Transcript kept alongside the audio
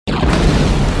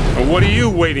What are you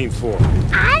waiting for?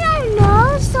 I don't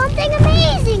know. Something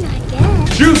amazing, I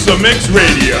guess. Juice-A-Mixx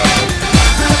Radio.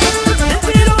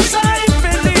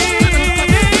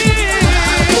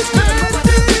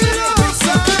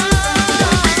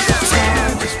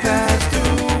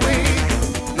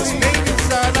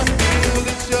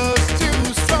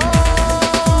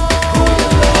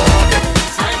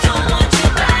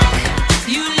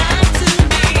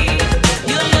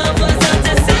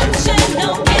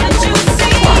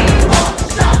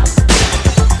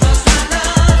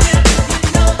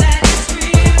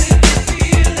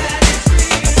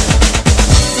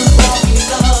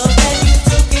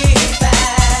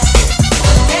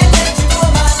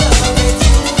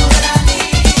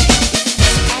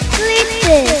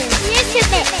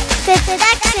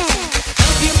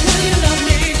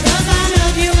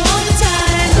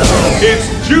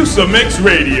 It's Juice-A-Mixx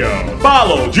Radio.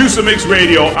 Follow Juice-A-Mixx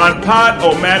Radio on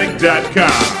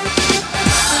Podomatic.com.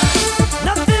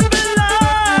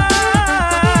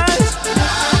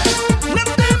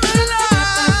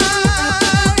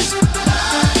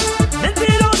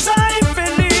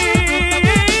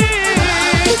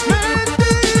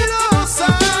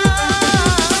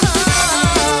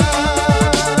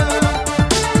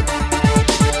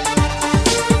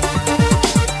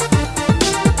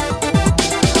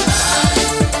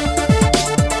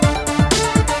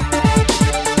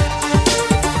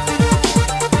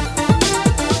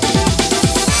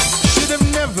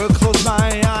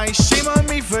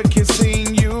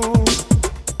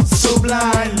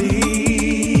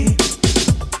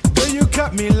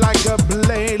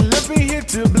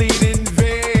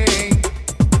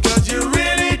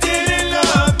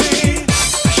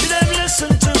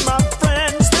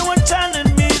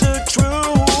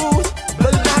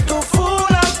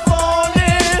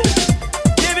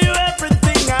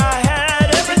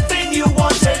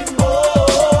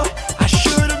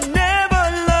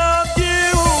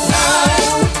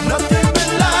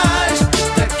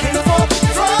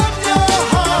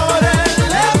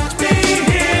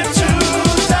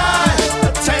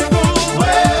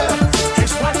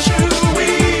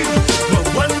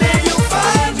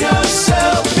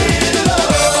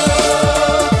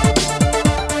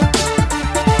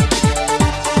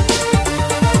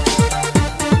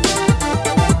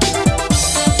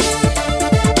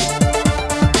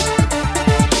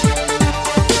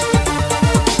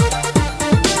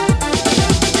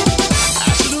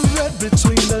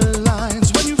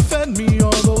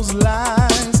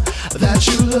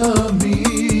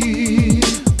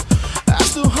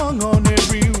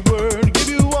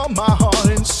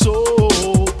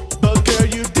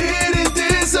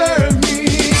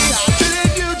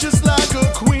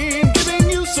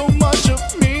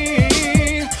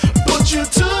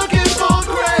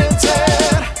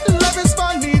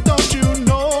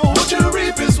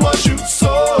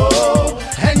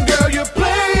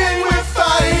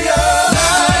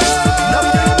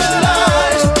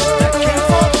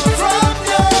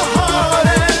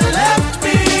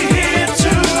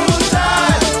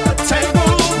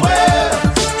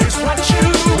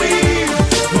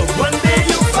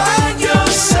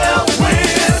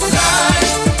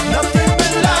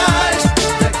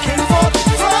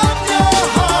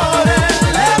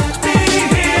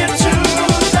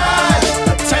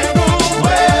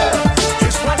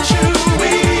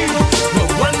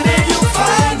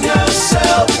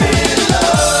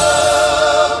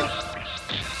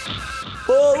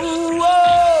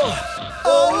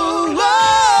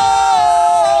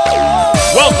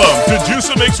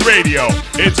 Juice-A-Mixx Radio.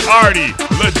 It's Artie,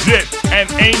 Legit, and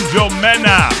Angel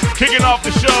Mena. Kicking off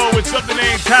the show with something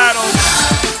entitled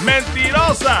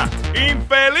Mentirosa,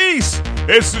 Infeliz.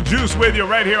 It's the Juice with you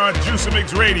right here on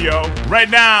Juice-A-Mixx Radio. Right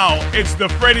now, it's the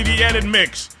Freddie the Edit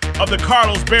mix of the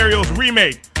Carlos Barrios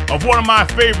remake of one of my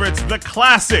favorites, the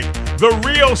classic, The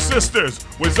Rio Sisters,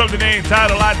 with something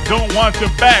entitled I Don't Want You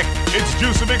Back. It's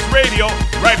Juice-A-Mixx Radio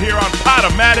right here on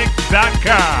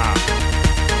Podomatic.com.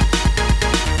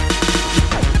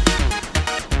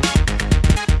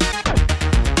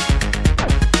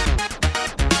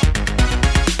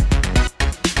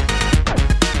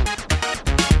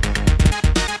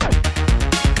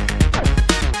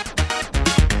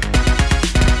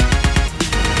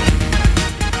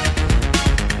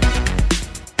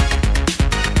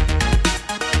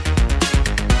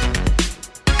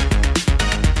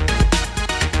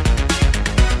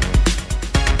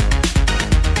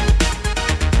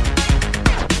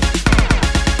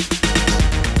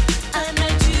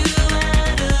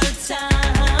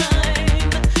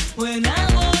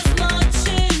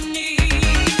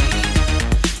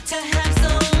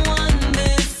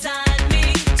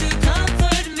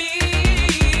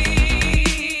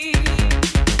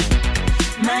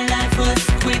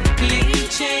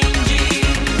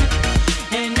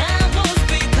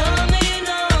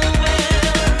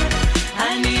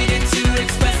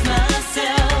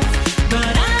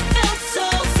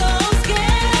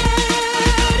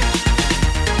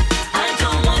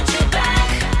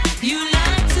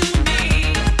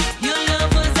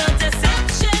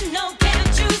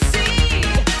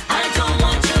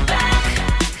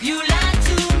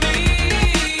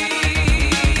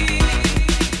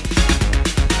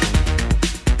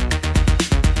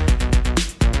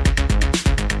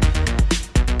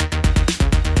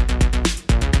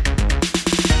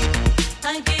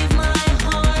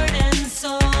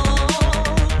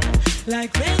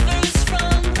 like rivers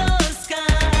from the sky.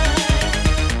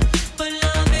 But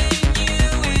loving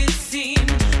you, it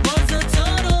seemed, was a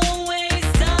total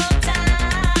waste of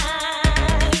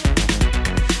time.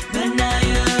 But now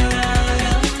you're out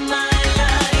of my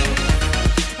life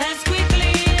as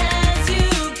quickly as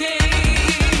you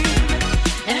came.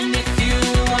 And if you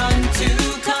want to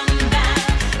come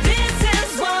back, this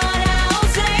is what I'll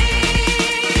say.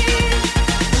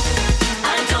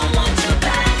 I don't want you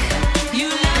back. You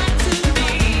lied to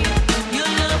me. Your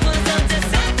love was a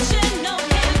deception. No,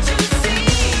 can't you see?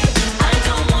 I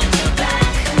don't want you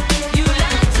back. You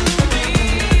lied to me.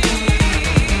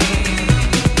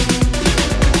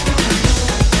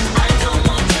 I don't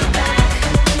want you back.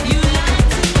 You lied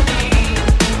to me.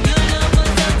 Your love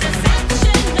was a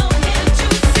deception. No, can't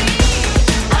you see?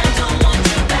 I don't want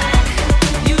you back.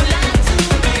 You lied to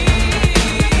me.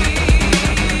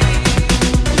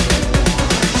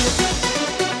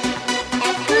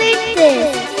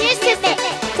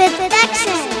 Juice-A-Mixx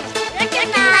production. Good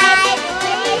night.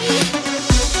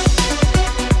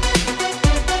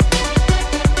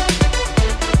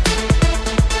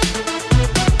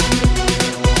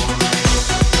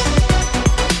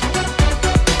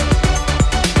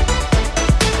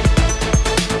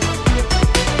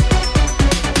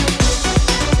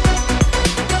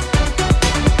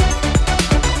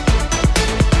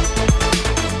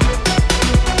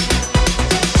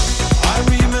 I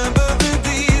remember the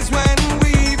days when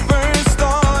we first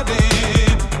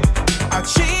started. I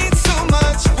changed so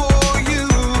much for you.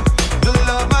 The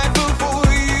love I felt for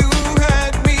you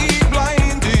had me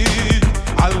blinded.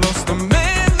 I lost the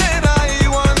man that I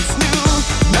once knew.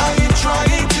 Now you're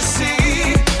trying to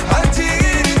see I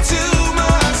did it to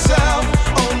myself.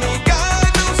 Only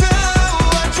God knows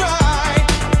how I tried.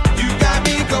 You got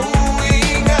me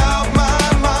going out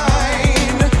my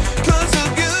mind 'cause of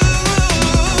you.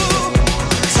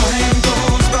 Time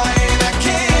goes by and I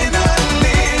cannot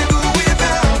live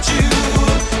without you,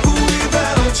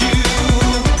 without you.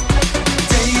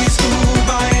 Days go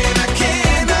by and I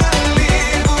cannot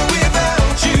live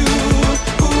without you,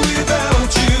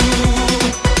 without you.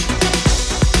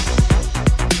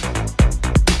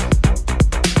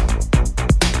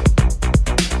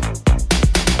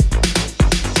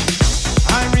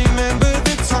 I remember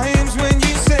the times when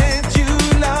you said you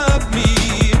loved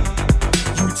me.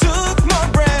 You took my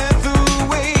breath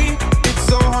away. It's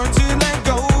so hard to let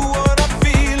go what I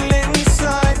feel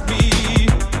inside me.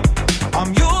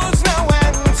 I'm yours now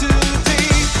and today.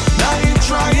 Now you're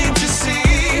trying to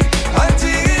see I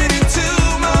did it to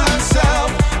myself.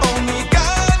 Only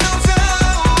God knows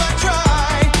how I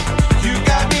tried. You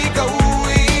got me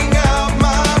going out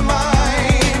my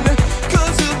mind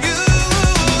 'cause of you.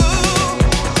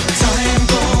 Time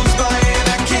goes by and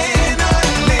I cannot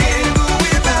live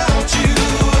without you,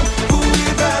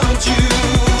 without you.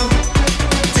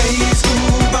 Days go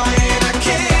by and I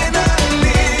cannot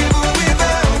live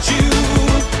without you,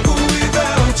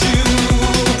 without you.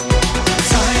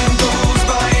 Time goes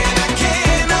by and I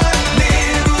cannot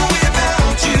live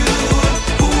without you,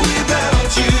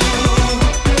 without you.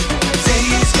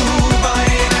 Days go by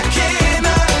and I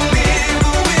cannot live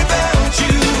without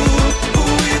you,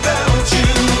 without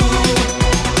you.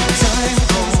 Time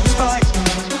goes by.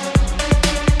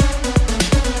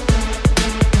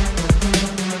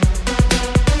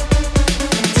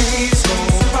 Days go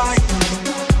by.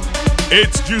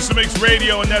 It's Juice-A-Mixx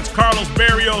Radio, and that's Carlos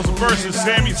Barrios versus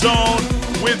Sammy Zone,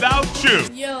 Without You.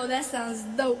 Yo, that sounds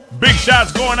dope. Big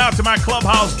shots going out to my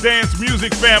Clubhouse Dance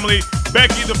Music family.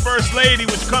 Becky, the First Lady,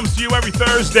 which comes to you every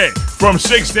Thursday from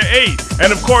 6 to 8.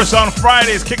 And of course, on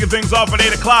Fridays, kicking things off at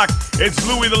 8 o'clock, it's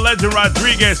Louis the Legend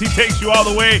Rodriguez. He takes you all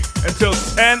the way until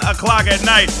 10 o'clock at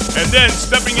night. And then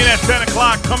stepping in at 10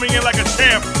 o'clock, coming in like a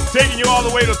champ, taking you all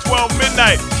the way to 12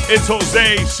 midnight. It's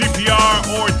Jose CPR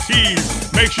Ortiz.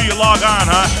 Make sure you log on,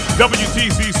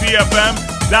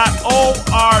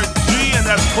 WTCCFM.org, and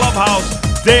that's Clubhouse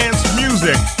Dance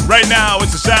Music. Right now,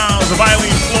 it's the sounds of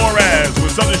Eileen Flores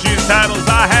with something she entitles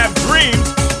I Have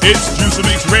Dreams. It's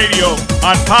Juice-A-Mixx Radio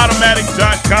on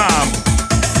Podomatic.com.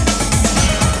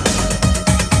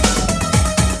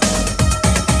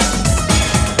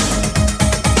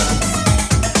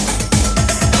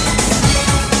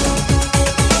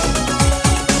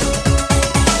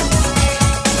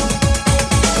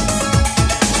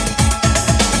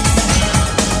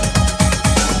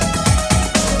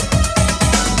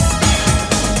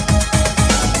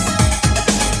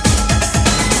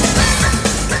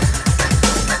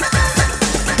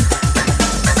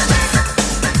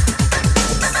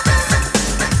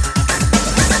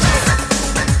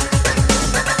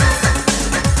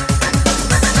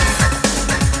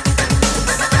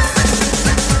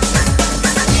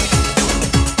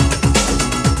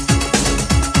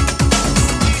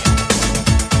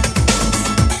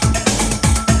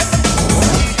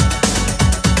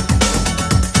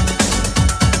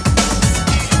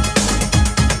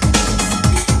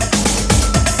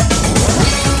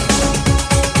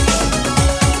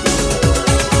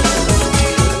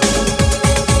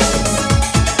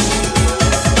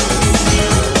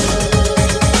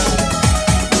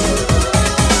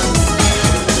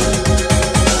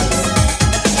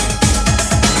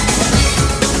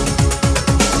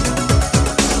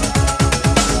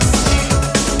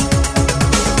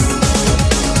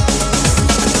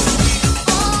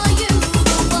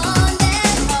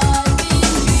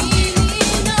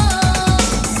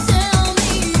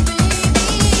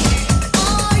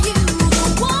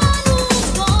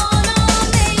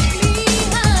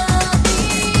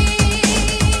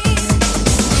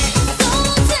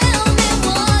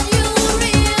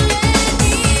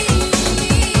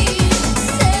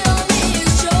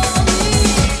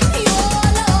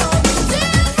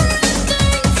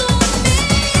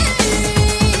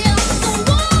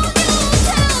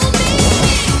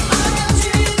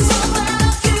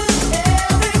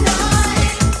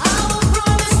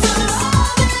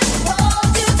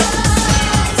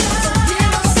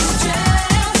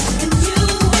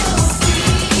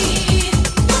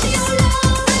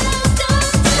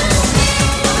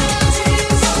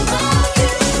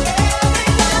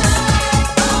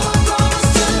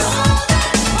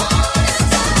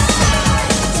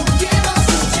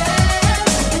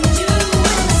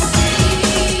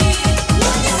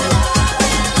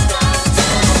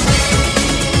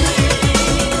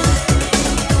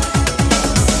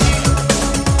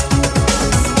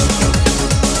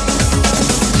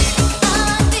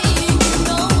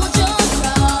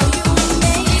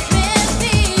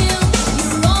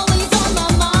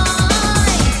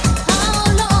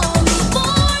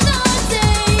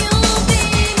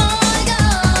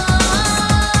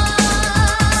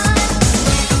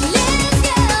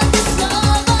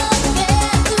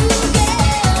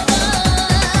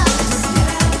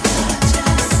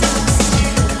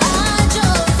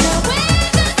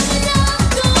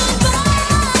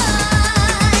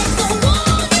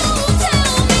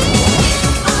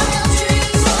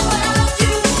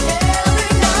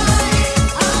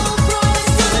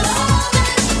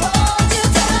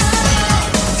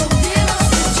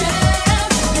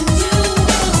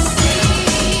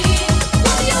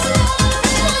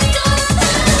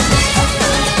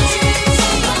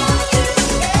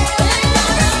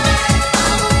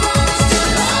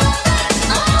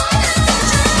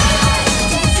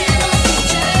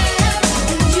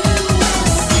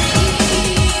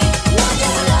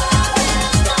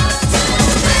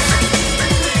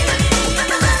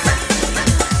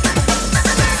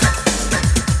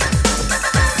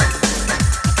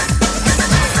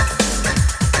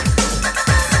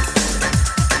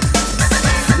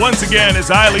 Once again,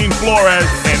 it's Eileen Flores,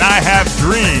 and I Have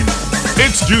Dreams.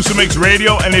 It's Juice-A-Mixx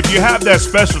Radio, and if you have that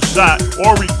special shot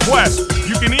or request,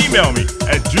 you can email me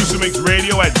at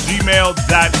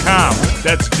juiceamixradio@gmail.com.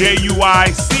 That's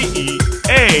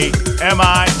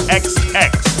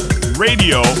JUICEAMIXX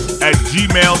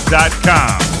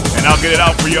radio@gmail.com. And I'll get it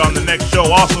out for you on the next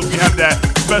show. Also, if you have that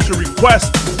special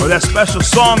request or that special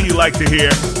song you like to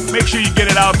hear, make sure you get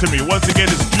it out to me. Once again,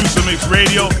 it's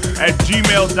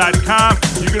juiceamixradio@gmail.com.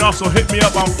 You can also hit me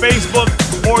up on Facebook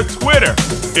or Twitter.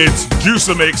 It's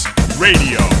Juice-A-Mixx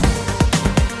Radio.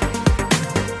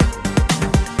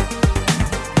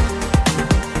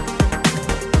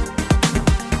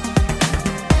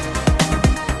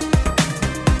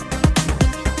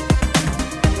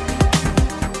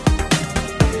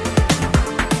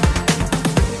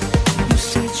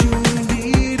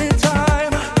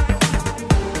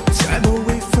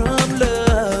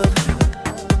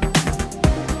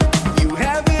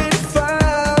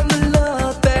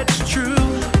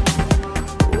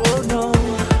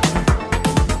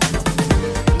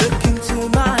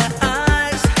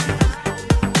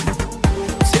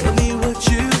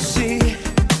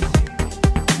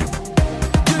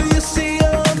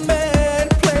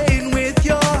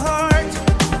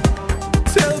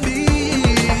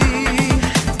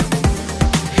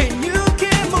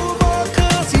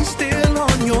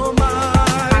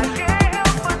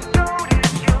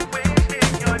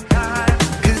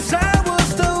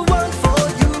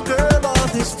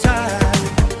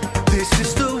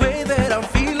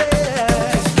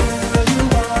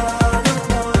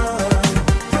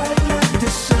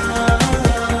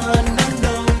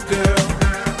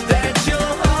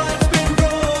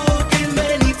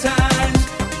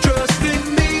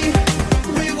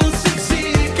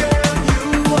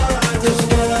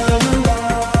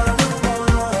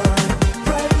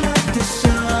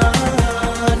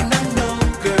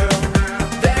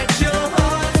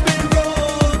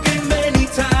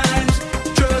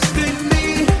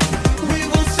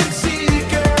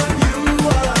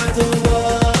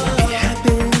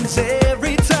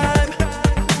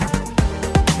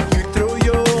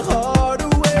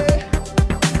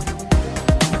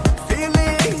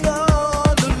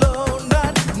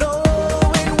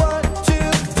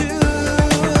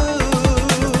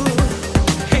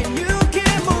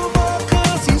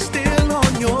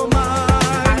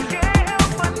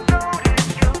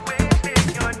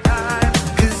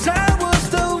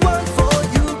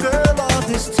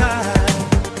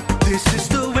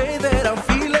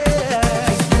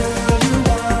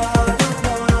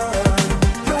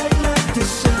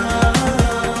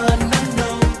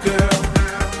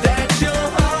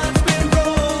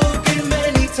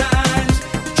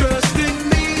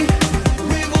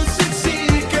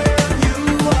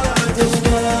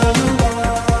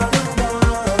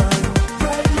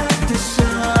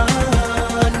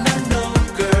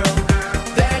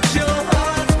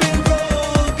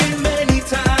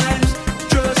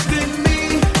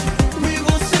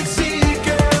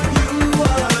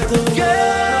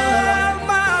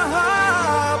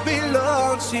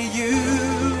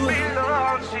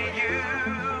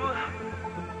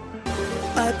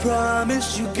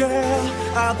 promise you, girl,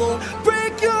 I won't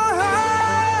break your heart.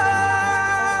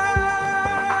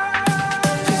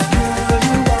 'Cause girl,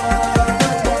 you are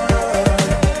the one,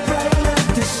 bright like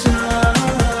the sun.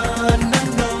 I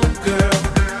know, girl,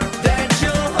 that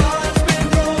your heart's been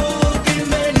broken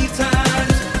many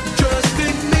times. Trust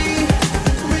in me,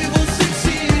 we will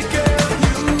succeed, girl.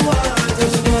 You are the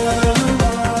one,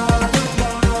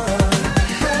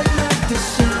 bright like the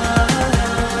sun.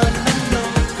 I know,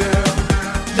 girl,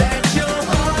 that your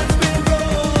heart's been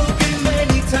broken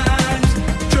many times.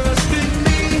 Trust in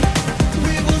me,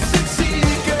 we will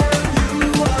succeed, girl. You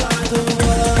are the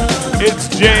one. It's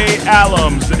Jay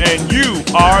Allums, and you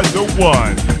are the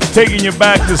one. Taking you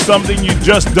back to something you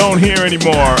just don't hear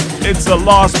anymore. It's a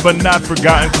lost but not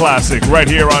forgotten classic right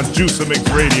here on Juice-A-Mixx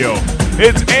Radio.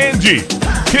 It's Angie,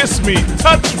 Kiss Me,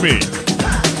 Touch Me.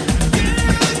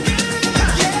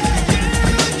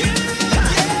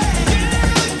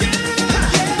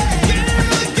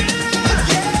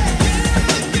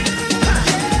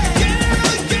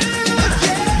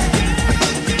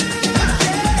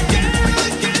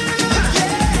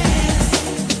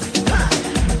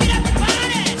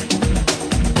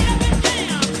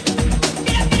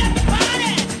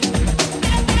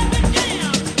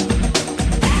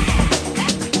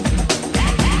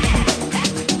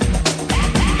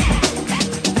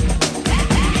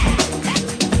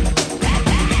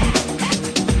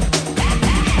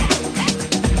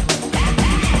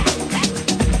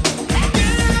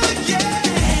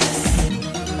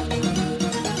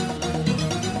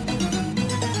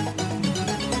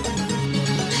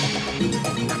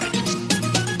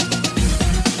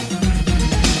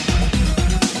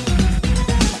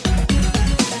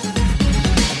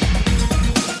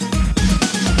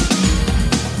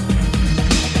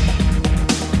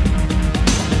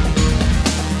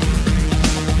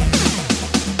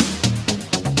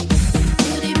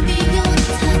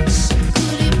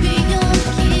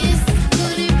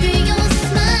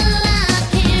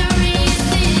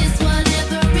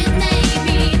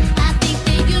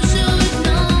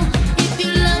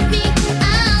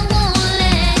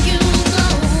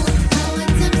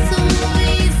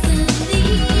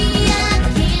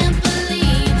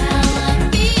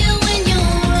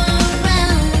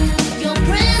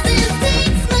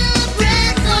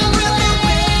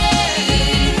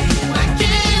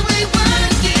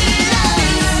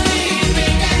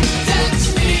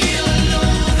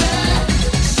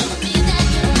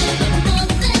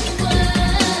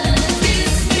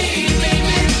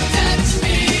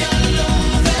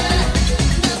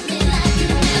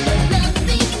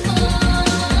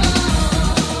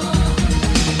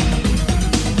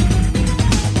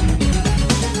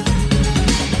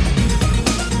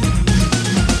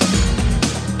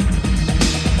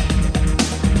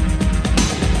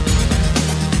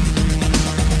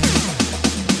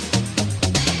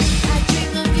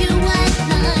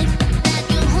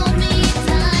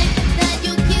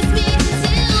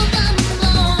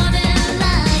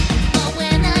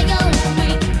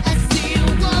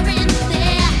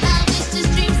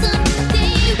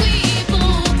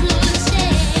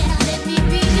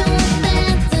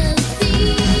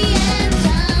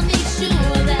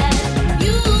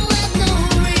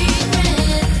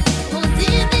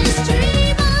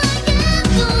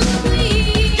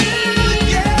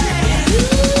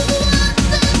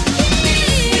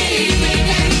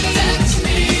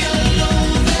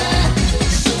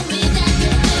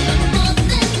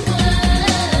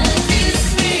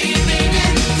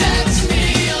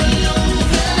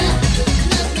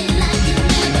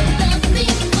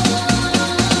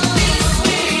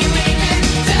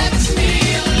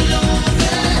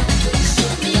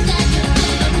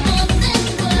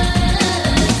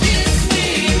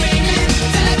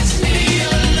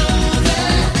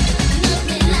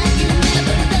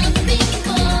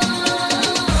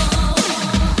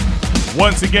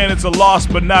 Once again, it's a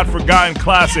lost but not forgotten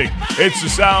classic. It's the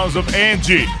sounds of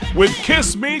Angie with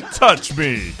Kiss Me, Touch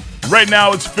Me. Right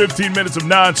now, it's 15 minutes of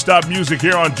non-stop music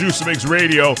here on Juice-A-Mixx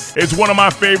Radio. It's one of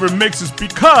my favorite mixes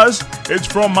because it's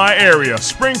from my area,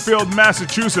 Springfield,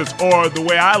 Massachusetts, or the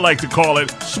way I like to call it,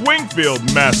 Swingfield,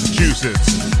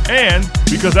 Massachusetts. And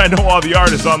because I know all the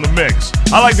artists on the mix,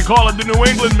 I like to call it the New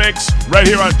England mix right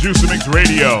here on Juice-A-Mixx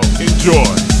Radio.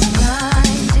 Enjoy.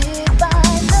 Blinded by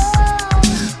love,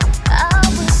 I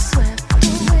was swept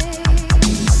away.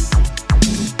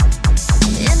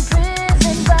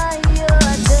 Imprisoned by your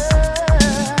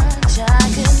touch, I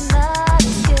could not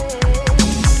escape.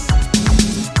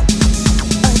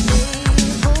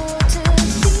 Unable to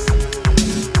see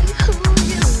who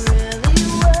you really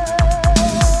were.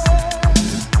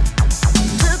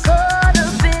 Too caught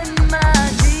up in my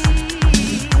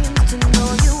dreams to know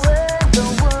you were the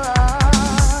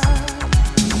one.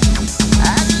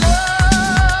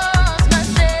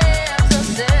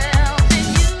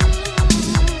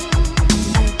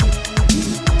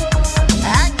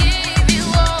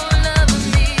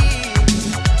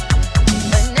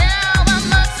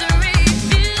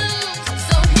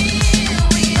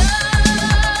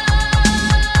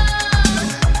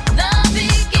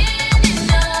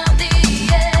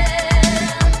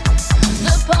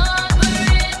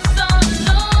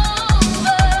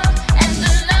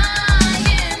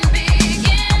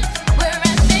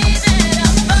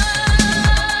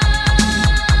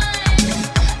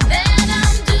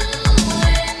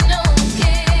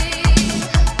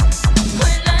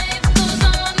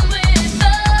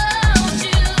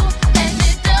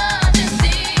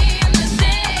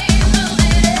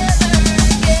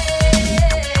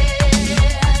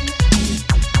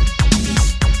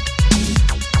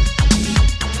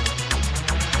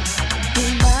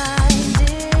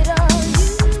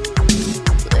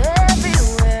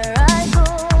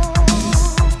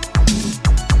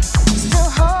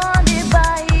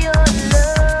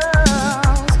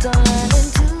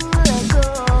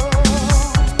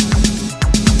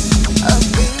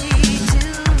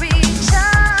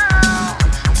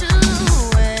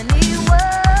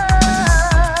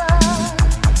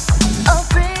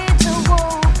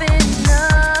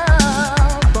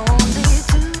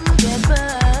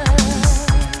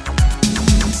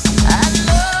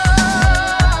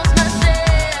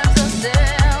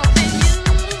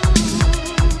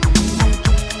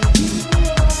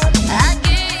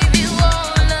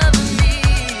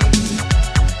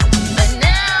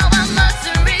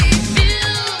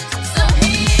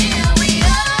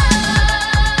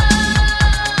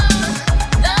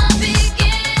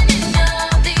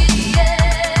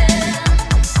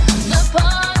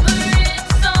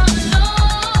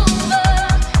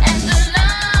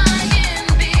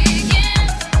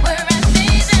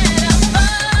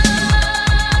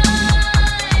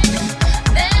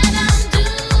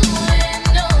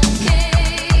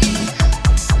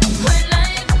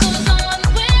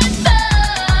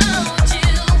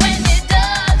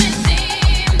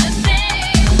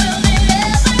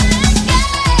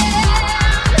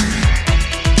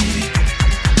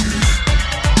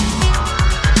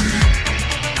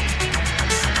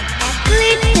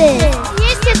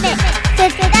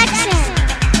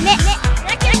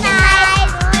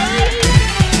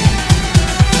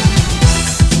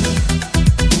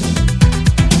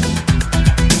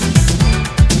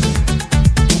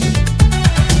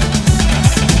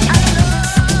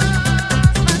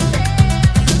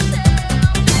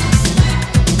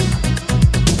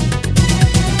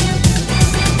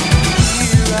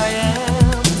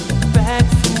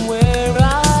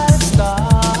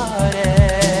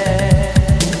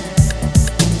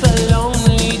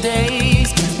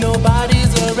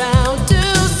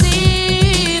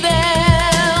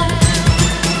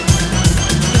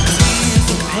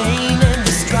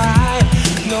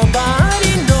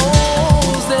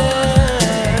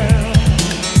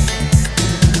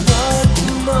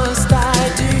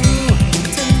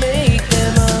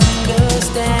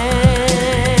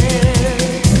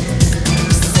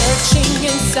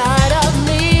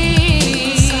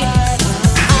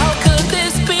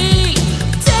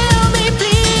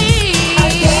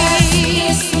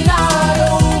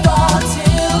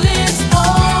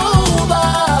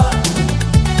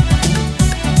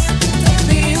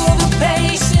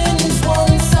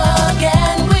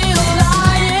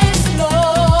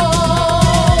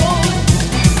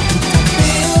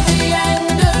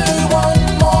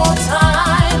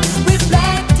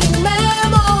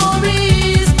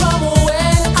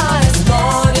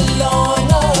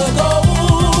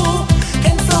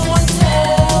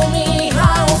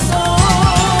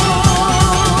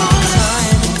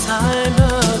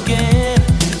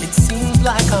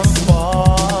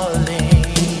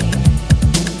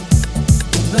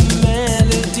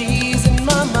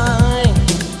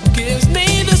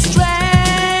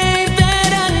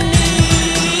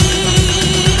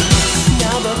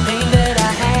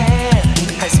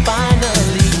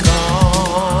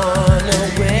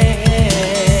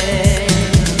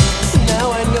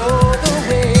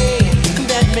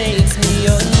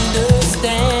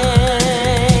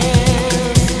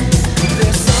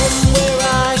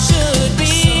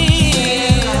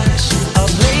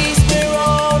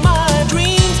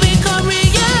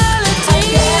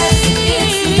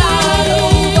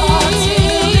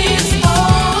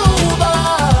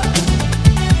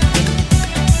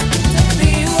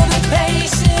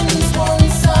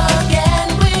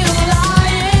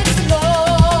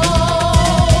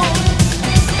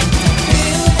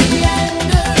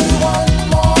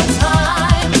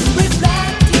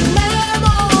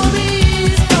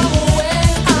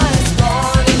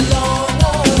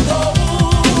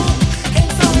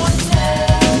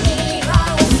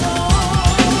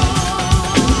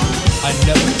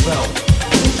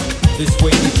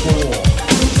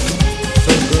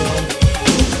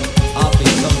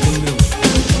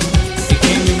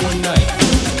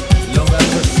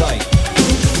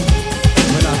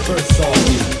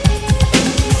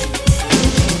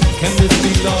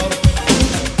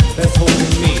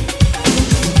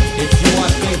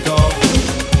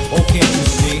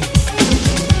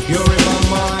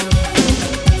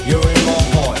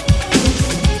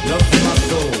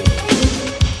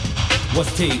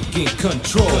 taking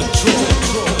control.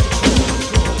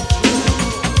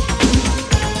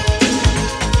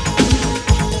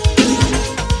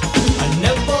 I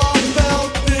never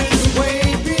felt this way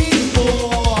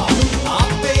before. I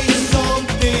faced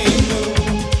something new.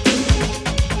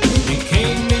 It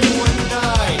came in one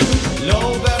night,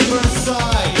 love at first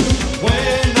sight.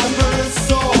 When I first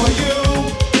saw you,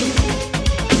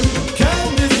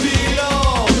 can this be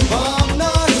love? I'm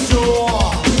not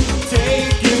sure.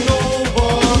 Taking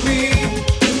over me.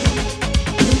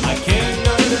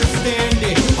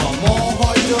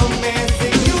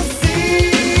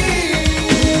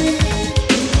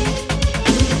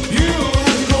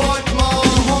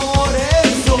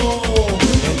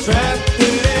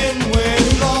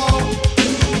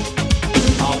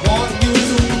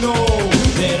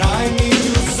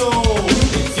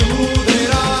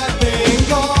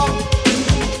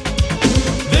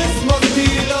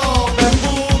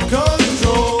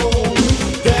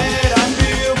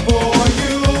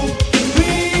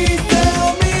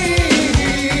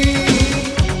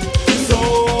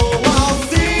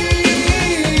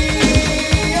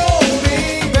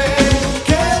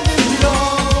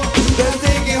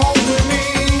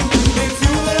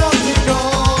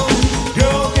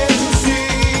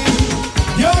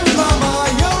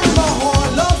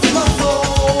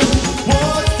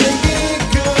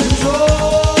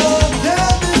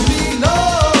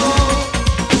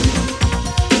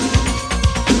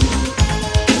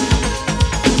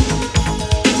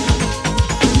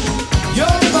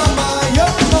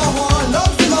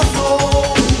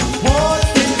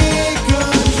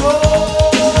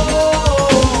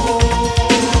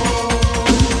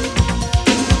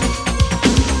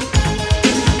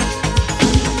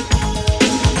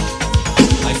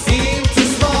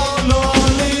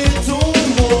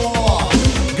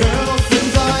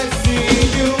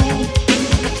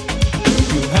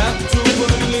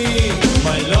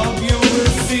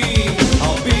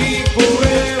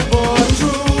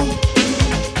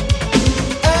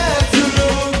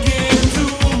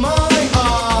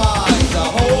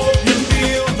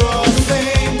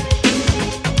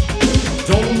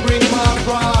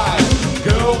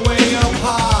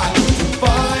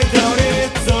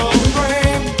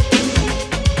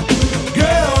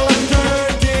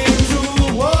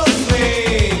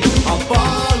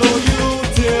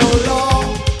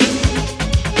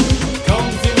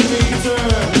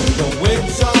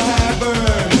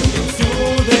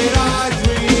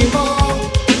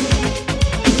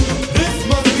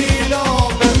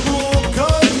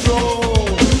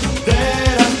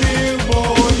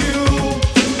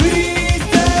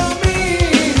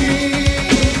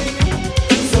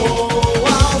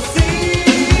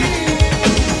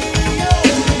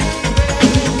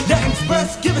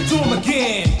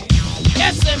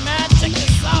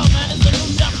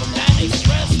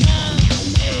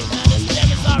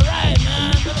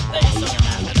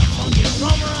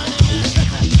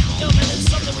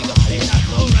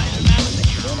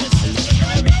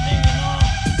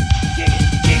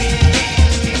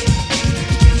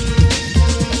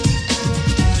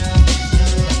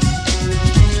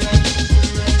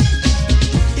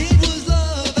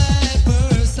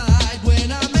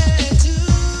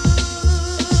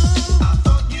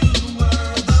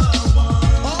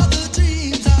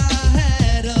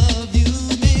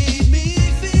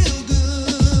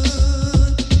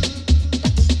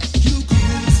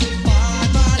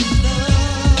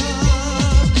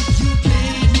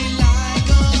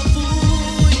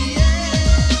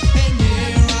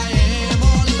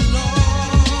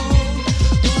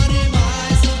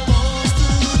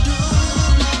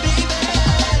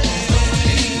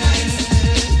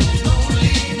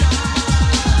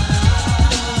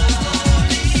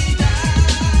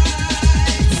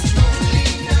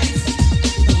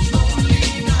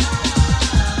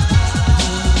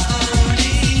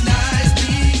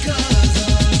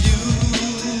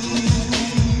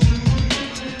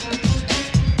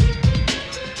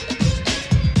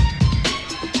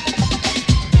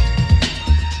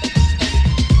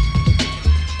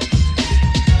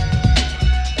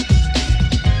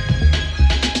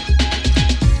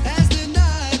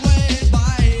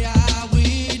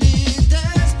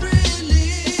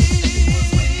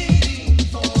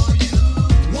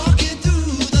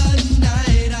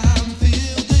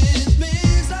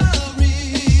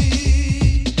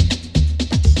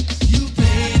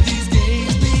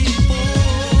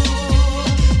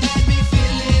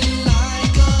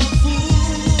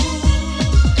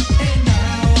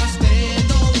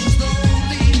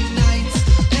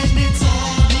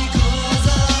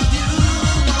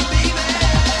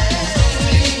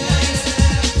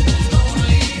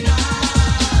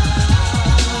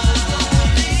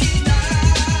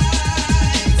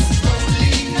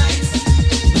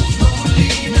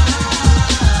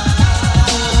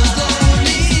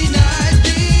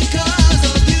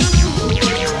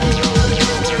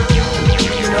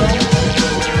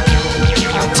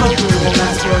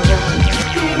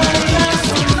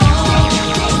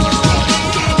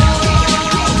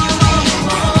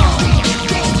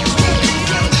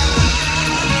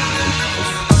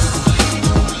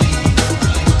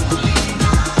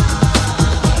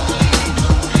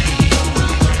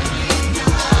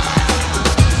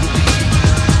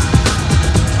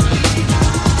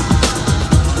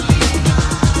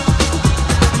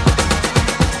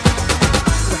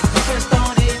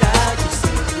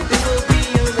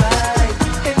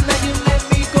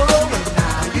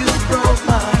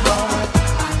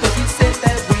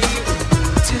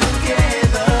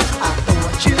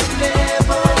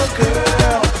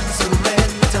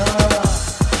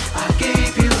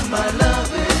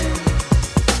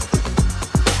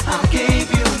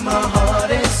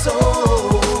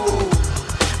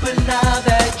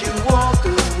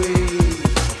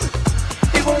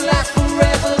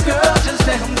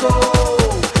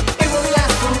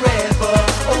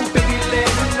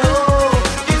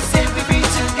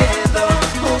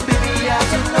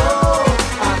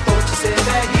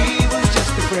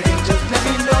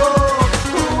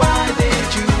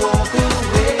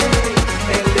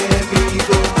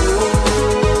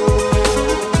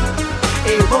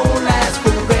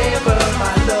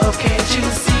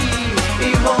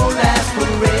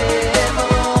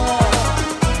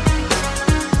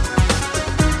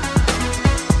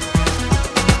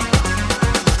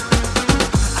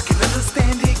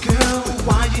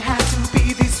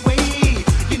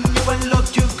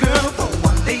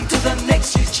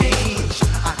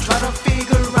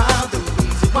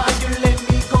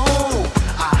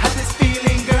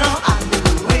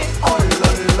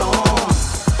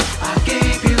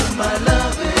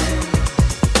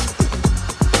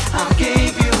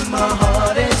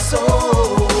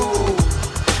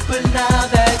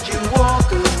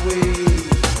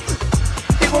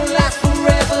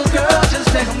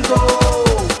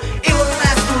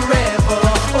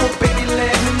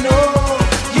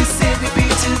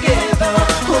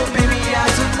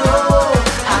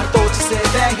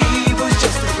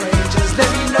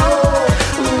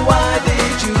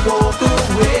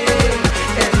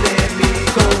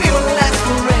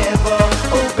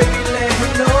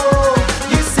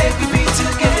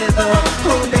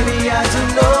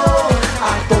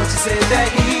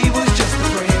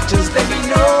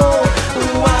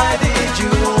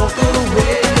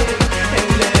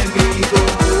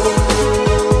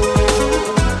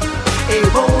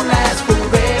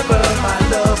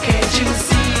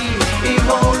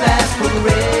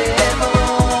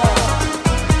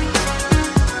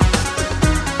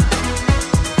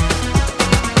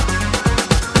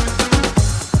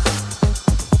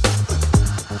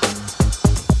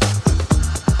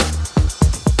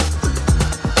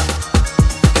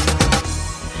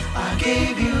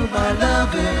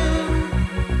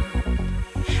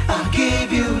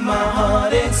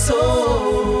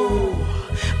 soul.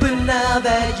 But now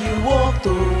that you walked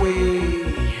away,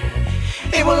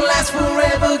 it won't last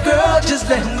forever, girl, just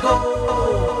let him go.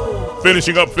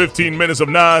 Finishing up 15 minutes of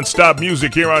non-stop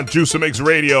music here on Juice-A-Mixx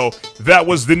Radio. That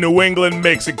was the New England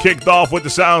mix. It kicked off with the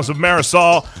sounds of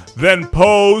Marisol, then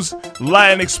Pose,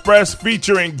 Latin Express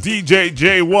featuring DJ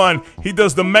J1. He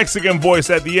does the Mexican voice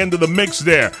at the end of the mix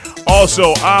there.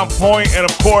 Also On Point and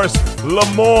of course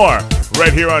L'Amour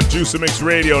right here on Juice-A-Mixx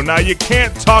Radio. Now you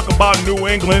can't talk about New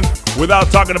England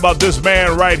without talking about this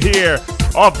man right here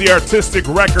off the Artistic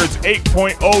Records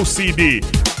 8.0 CD.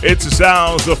 It's the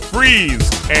sounds of Freeze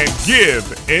and Give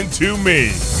Into Me.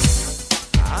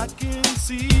 I can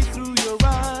see through your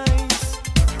eyes.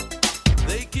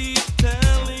 They keep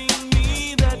telling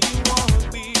me that you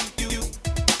want me,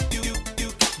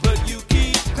 but you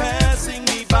keep passing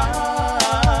me by.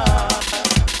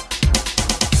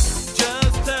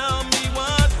 Just tell me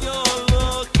what you're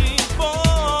looking for.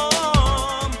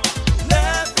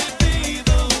 Let me be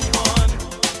the one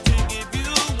to give you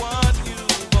what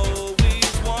you've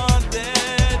always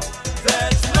wanted.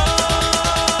 That's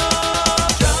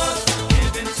love. Just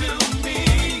give into me.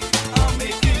 I'll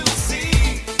make you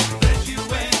see that you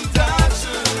and I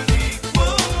should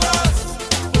equal us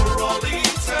for all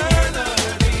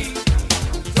eternity.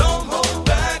 Don't hold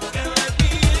back and let me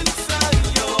inside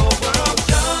your world.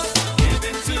 Just give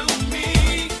into me.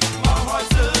 My heart's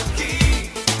the key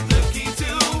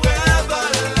to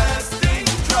everlasting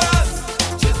trust.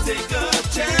 Just take a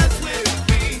chance with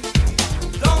me.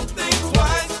 Don't think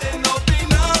twice and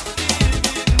open up, give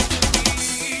it to me.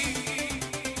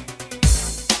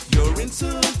 Your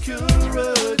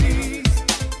insecurities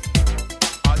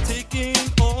are taking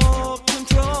all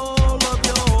control of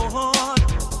your heart,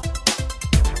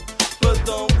 but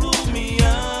don't rule me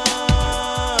out.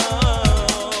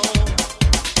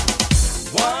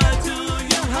 Why do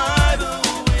you hide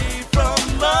away from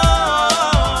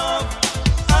love?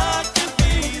 I can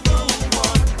be the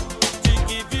one to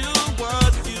give you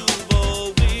what you've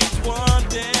always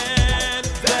wanted.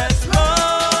 That's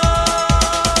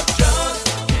love. Just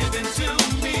give into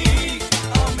me.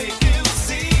 I'll make you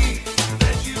see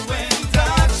that you and I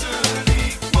should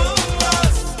equal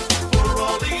us for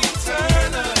all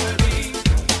eternity.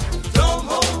 Don't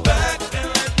hold back and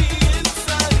let me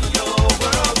inside your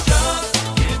world. Just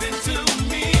give into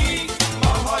me.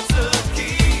 My heart's the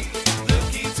key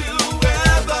to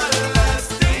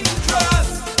everlasting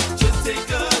trust. Just take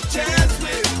a chance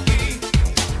with me.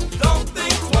 Don't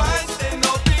think twice and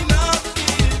open up,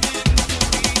 give it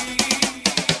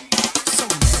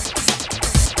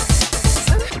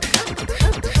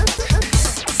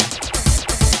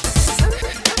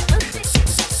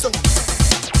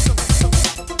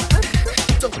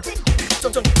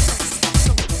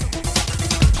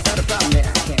Not a problem there,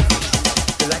 I can't fix.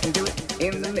 'Cause I can do it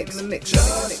in the mix.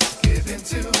 Just give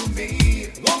into me.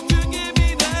 Won't you give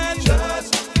me that?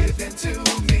 Just give into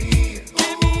me.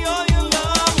 Give me all your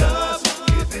love. Just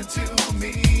give into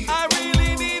me. I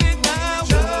really need it now.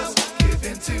 Just give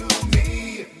into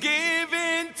me. Give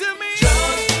into me.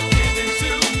 Just give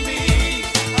into me.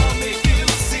 I'll make you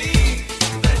see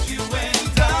that you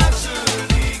and I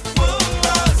should equal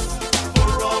us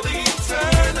for all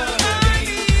eternity. I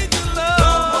need your love.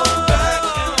 Don't hold back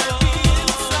and let me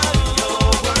inside your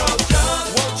world. Just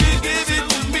won't you give it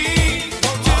to me?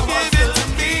 Won't you give it to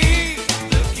me?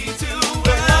 The key to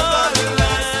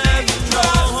everlasting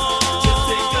trust. Just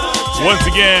take a chance. Once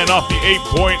again, off the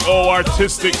 8.0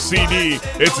 Artistic CD,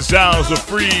 it's the sounds of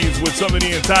Freeze with something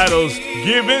he entitles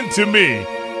Give In To Me.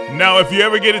 Now, if you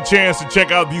ever get a chance to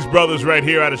check out these brothers right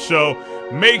here at a show,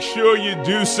 make sure you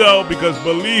do so because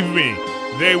believe me,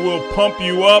 they will pump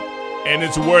you up and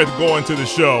it's worth going to the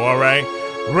show, all right?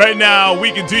 Right now,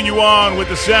 we continue on with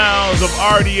the sounds of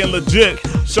Artie and Legit,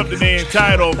 something they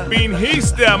entitled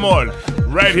Finhiste Amor,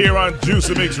 right here on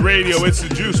Juice-A-Mixx Radio. It's the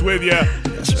Juice with you.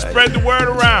 Spread the word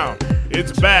around.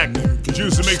 It's back,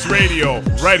 Juice-A-Mixx Radio,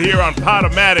 right here on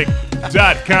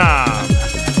Podomatic.com.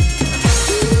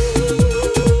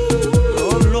 No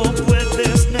lo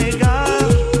puedes negar,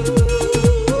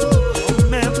 no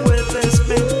me puedes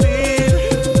mentir.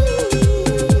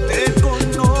 Te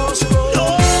conozco.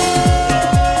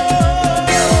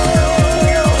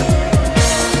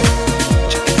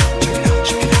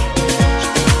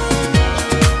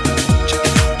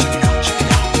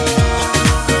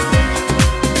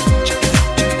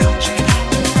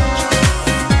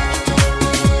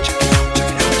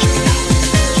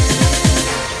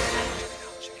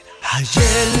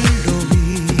 Ayer lo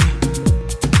vi,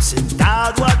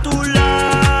 sentado a tu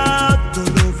lado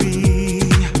lo vi,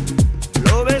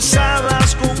 lo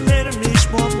besabas con el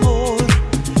mismo amor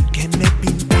que me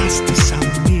pintaste a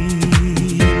mí.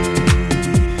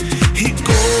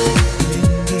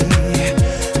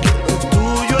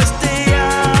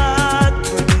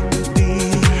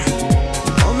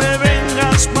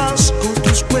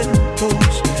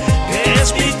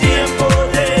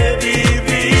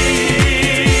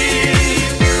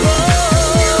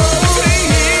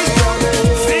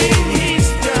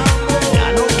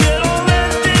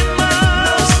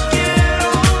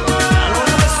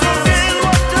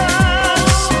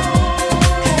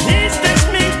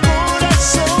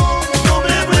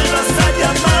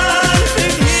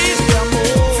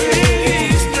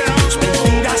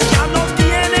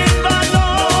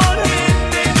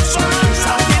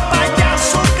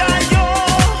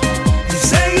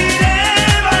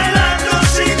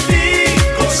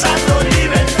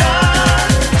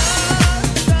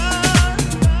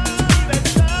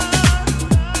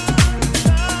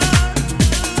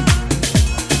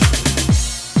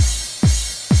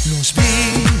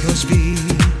 Los vi,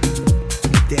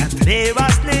 no te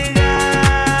atrevas a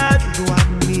negarlo a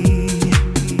mí.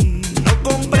 No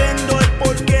comprendo el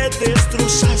por qué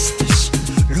destrozaste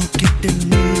lo que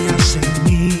tenías en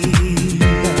mí.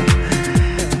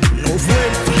 No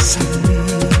vuelvas a mí,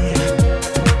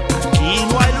 aquí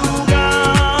no hay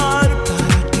lugar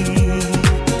para ti.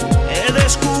 He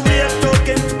descubierto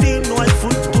que en ti no hay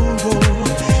futuro,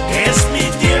 que es mi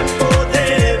tiempo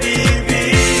de vivir.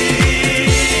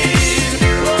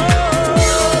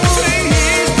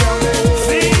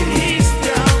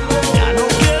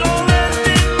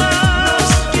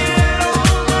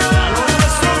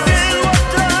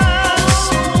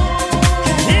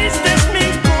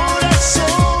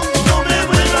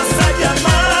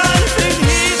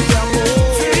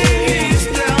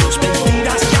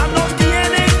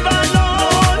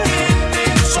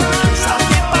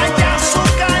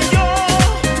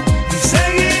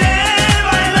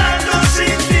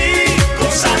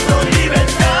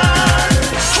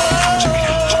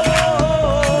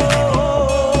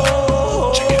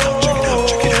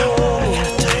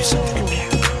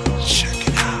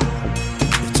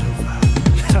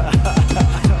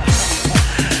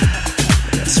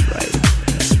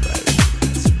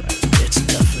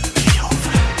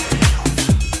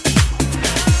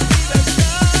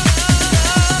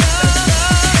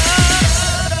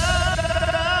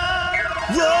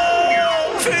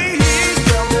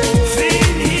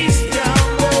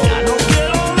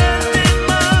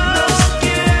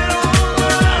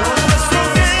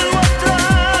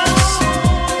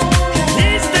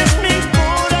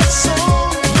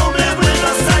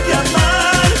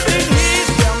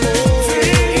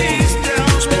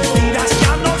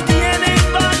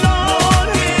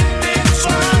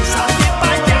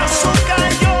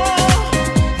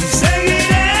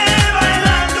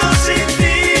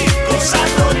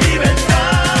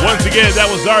 That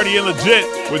was already legit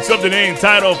with something they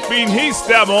entitled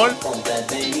Finiste Amor.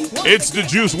 It's the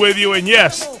Juice with you, and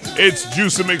yes, it's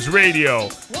Juice-A-Mixx Radio.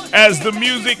 As the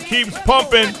music keeps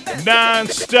pumping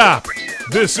non-stop,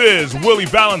 this is Willie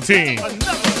Valentine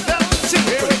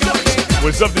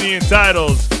with something he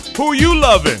entitles Who You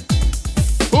Lovin'?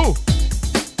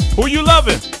 Who you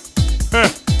loving?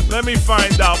 Let me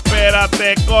find out.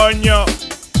 Espérate, coño.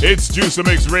 It's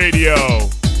Juice-A-Mixx Radio.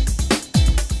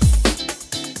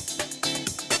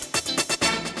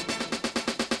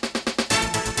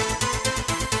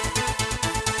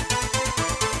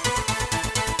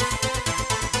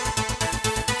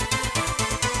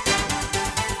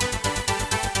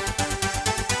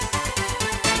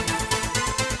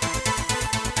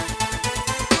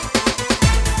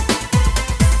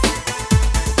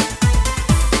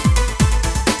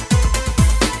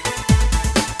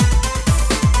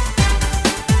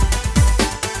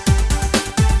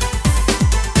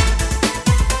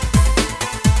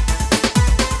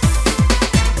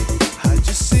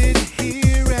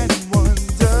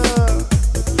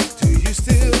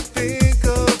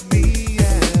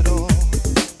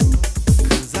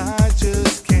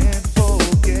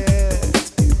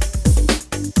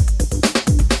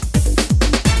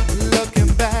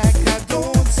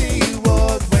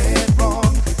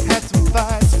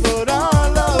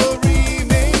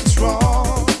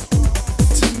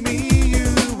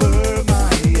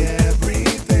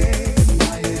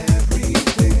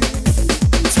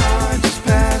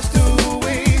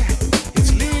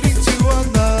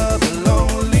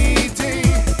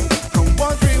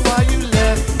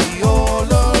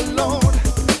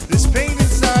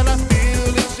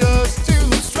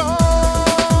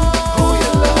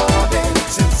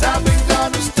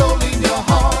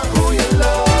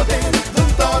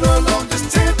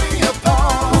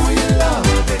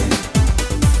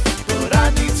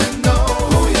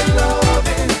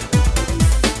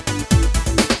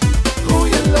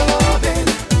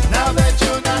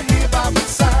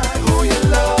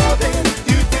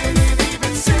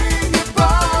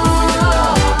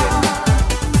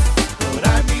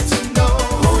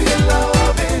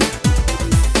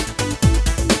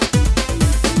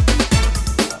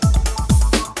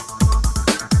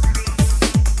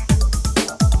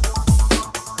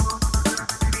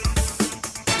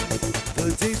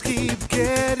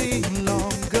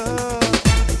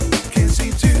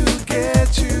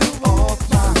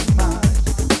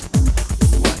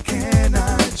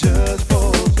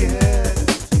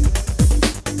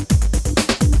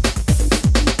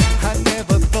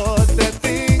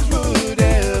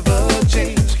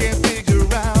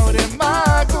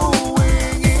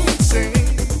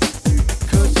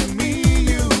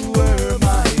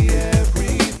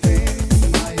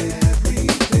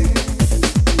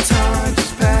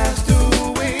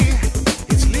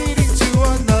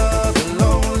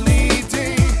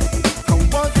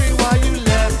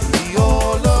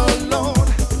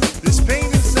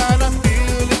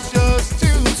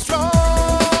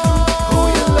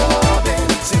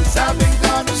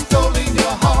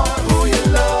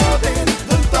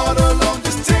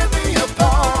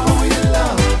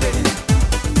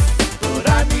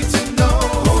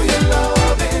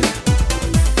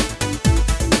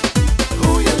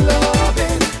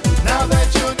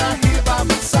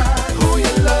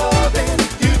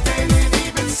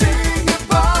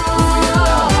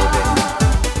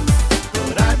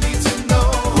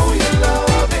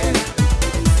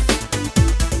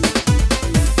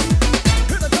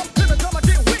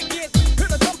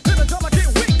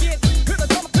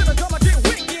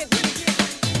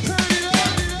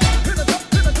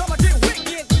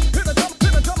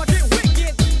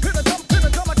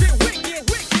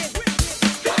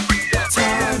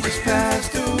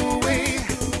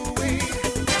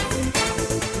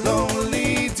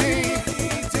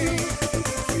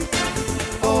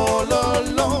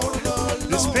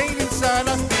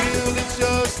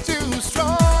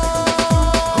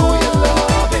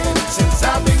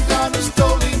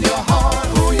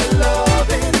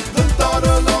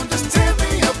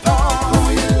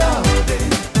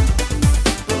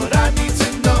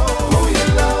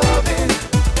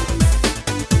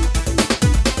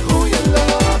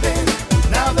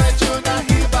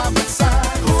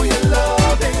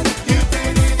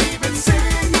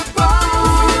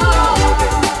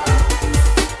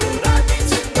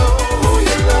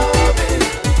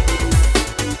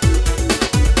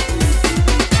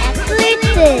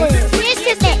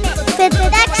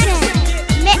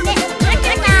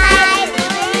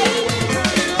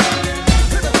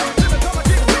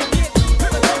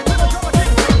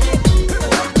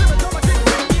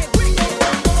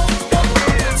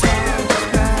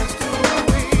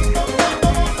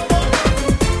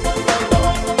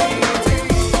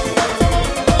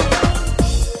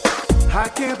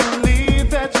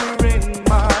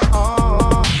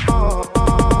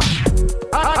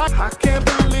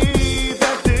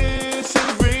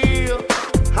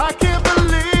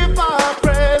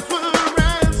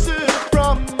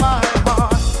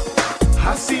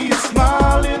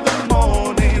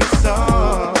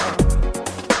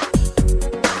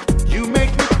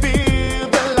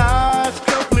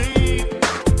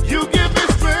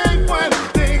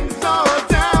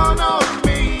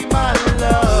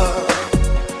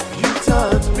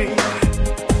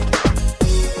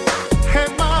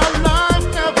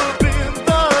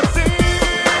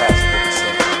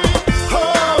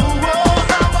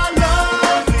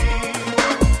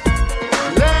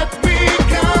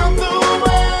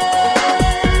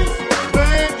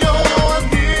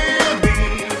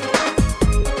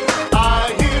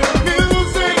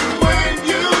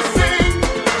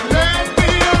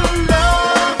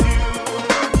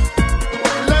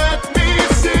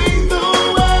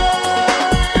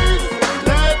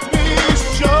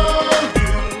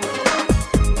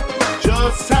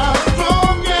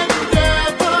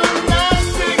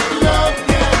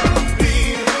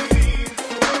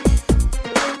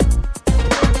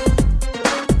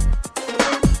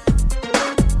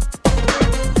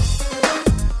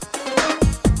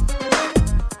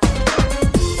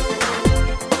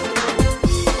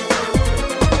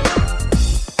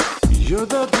 You're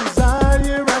the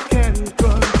desire I can't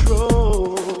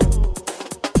control.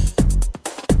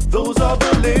 Those are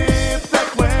the lips that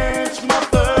quench my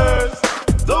thirst.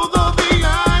 Those are the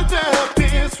eyes that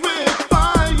pierce with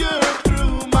fire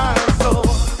through my soul.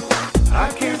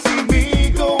 I can't see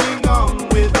me going on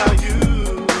without you.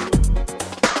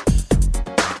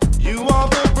 You are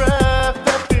the breath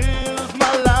that fills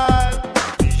my life.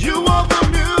 You are the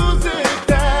music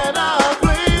that I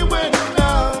play when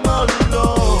I'm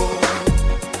alone.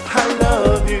 I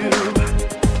love you,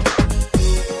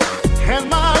 and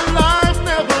my life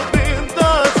never been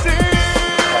the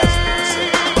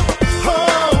same.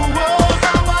 Oh, oh,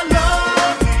 how I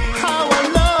love you, how I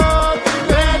love you.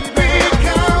 Let me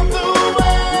count the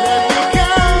way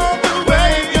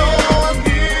you're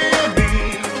near me.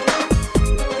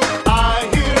 I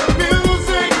hear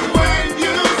music when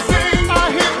you sing. I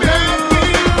hear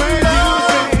music when you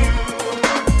sing.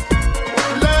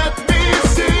 Let me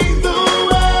sing the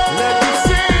way. Let me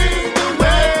sing the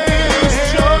way.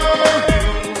 Show you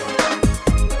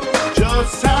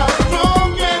just how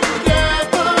strong and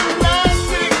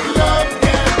everlasting love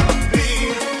can be.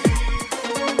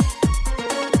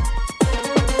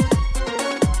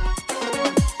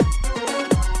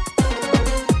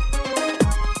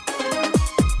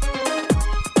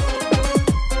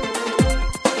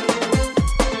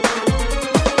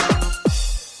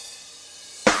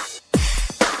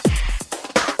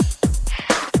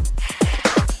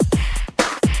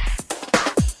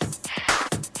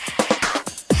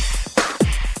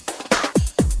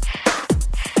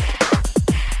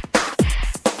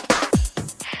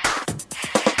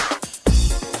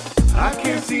 I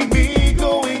can't see me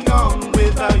going on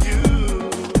without you.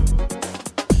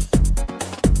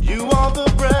 You are the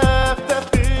breath that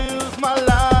fills my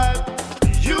life.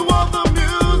 You are the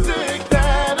music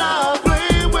that I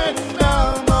play when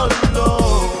I'm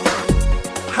alone.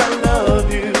 I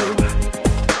love you,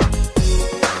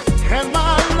 and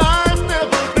my life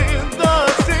never been the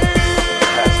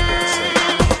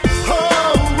same.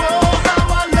 Oh, oh,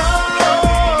 how I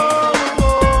love you.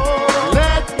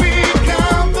 Let me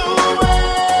count the way.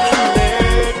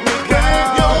 Let me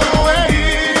count your way.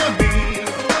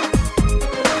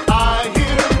 I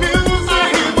hear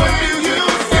music when you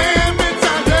sing.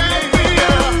 Let me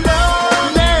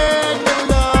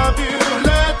love you.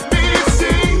 Let me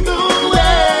sing the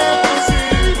way.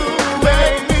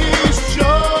 Let me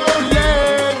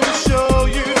show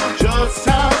you just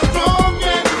how strong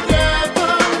and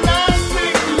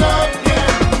everlasting love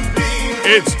can be.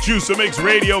 It's Juice-A-Mixx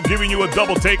Radio giving you a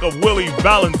double take of Willie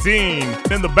Valentine.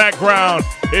 In the background,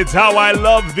 it's How I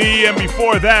Love Thee, and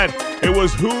before that, it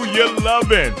was Who You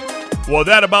Lovin'. Well,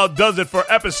 that about does it for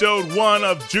episode 1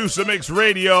 of Juice-A-Mixx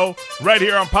Radio right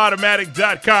here on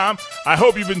Podomatic.com. I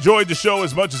hope you've enjoyed the show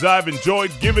as much as I've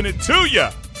enjoyed giving it to you.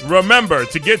 Remember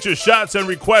to get your shots and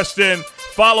requests in.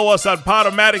 Follow us on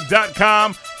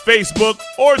Podomatic.com, Facebook,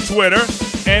 or Twitter.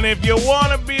 And if you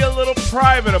want to be a little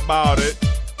private about it,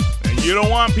 and you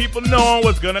don't want people knowing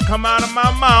what's going to come out of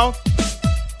my mouth,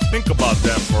 think about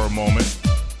that for a moment.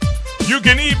 You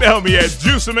can email me at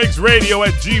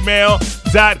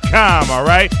juiceamixxradio@gmail.com, all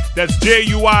right? That's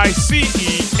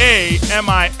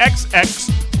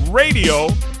JUICEAMIXX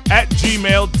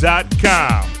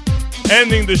radio@gmail.com.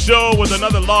 Ending the show with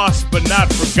another lost but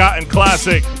not forgotten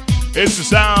classic. It's the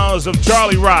sounds of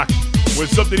Charlie Rock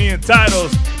with something he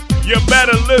entitles, You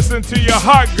Better Listen to Your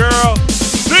Heart, Girl.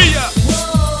 See ya!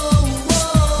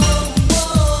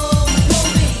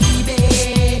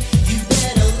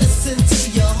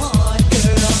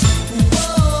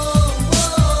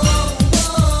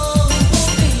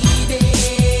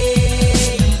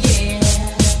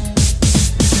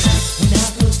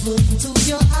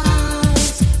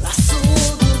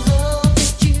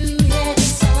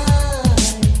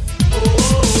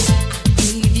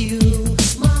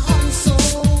 My whole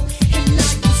soul, and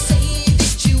I can say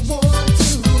that you want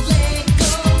to let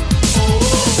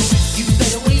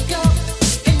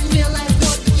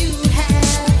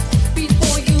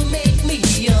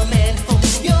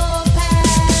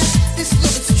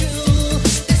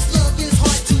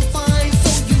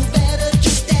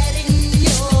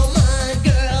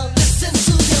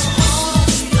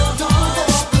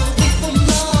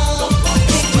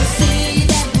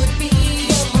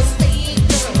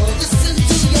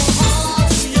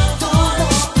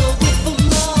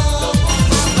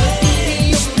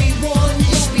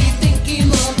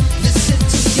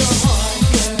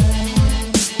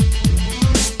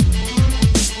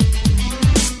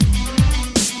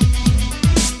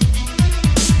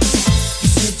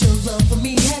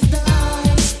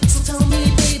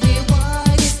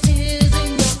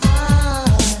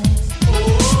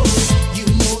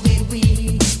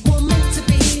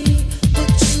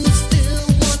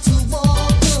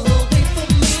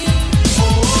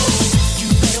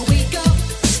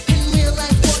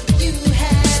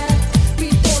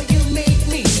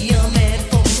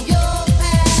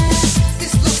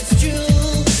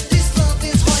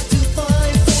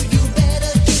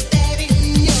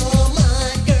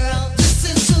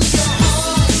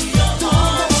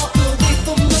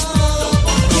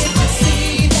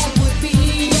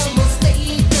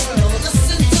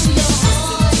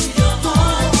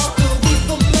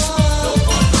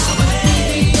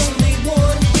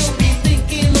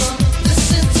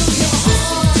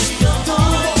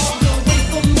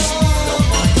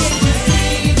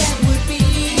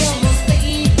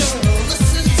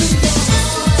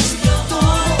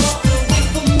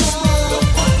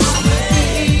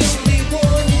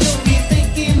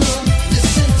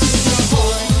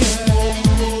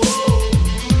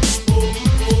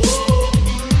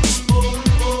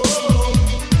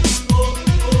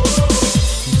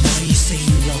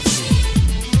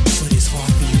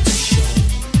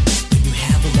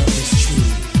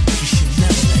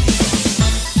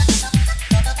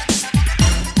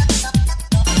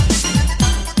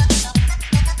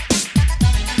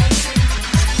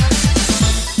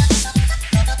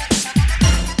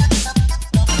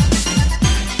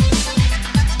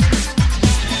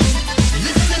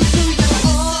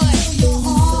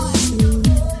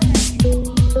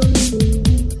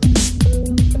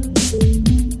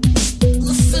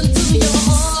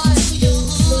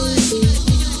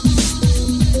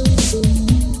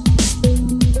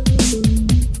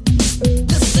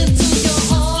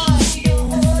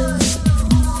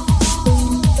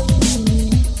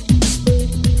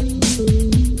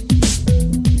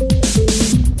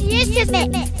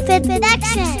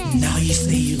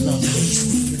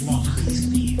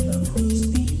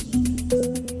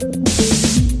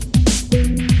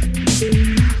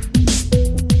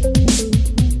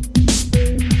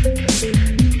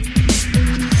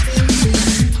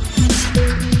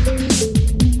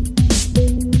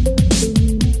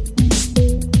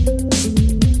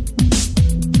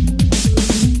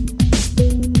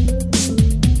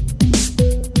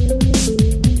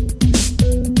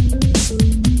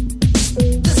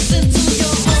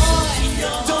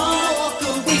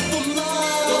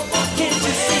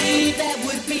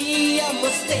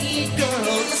mistake,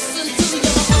 girl. Listen to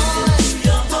your heart.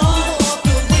 Don't walk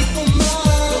away from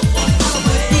love. I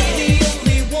will be the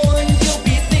only one you'll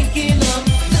be thinking of.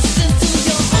 Listen to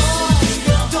your heart.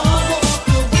 Don't walk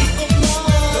away from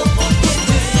love. Can't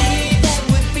you see that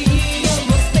would be a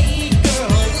mistake,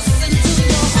 girl? Listen to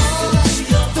your heart.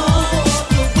 Don't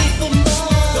walk away from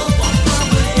love. I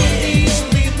will be the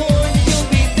only one you'll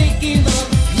be thinking of.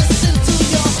 Listen to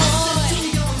your heart.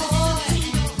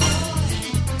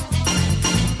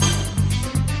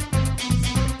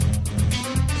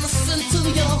 Listen to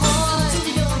your heart.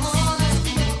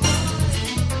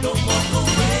 Don't walk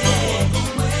away.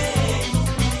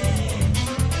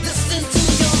 Listen to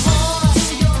your heart.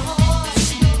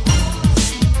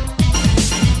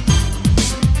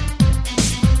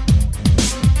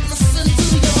 Listen to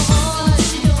your heart.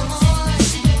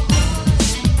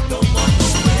 Don't walk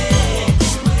away.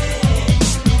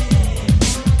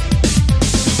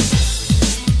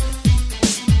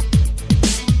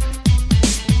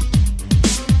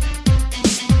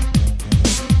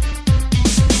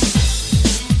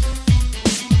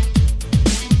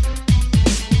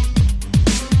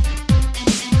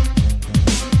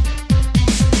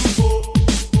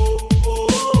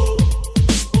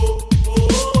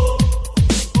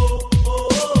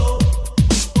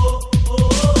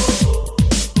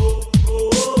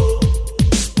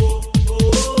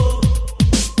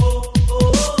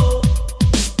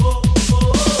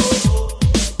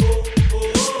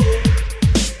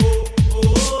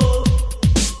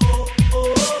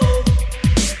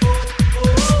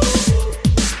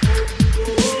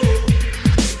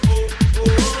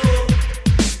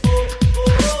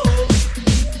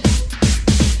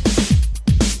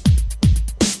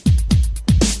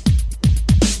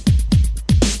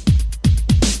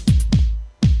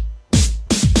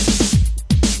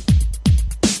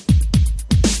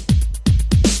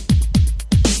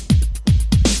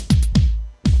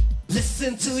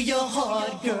 Listen to your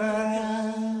heart,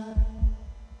 girl.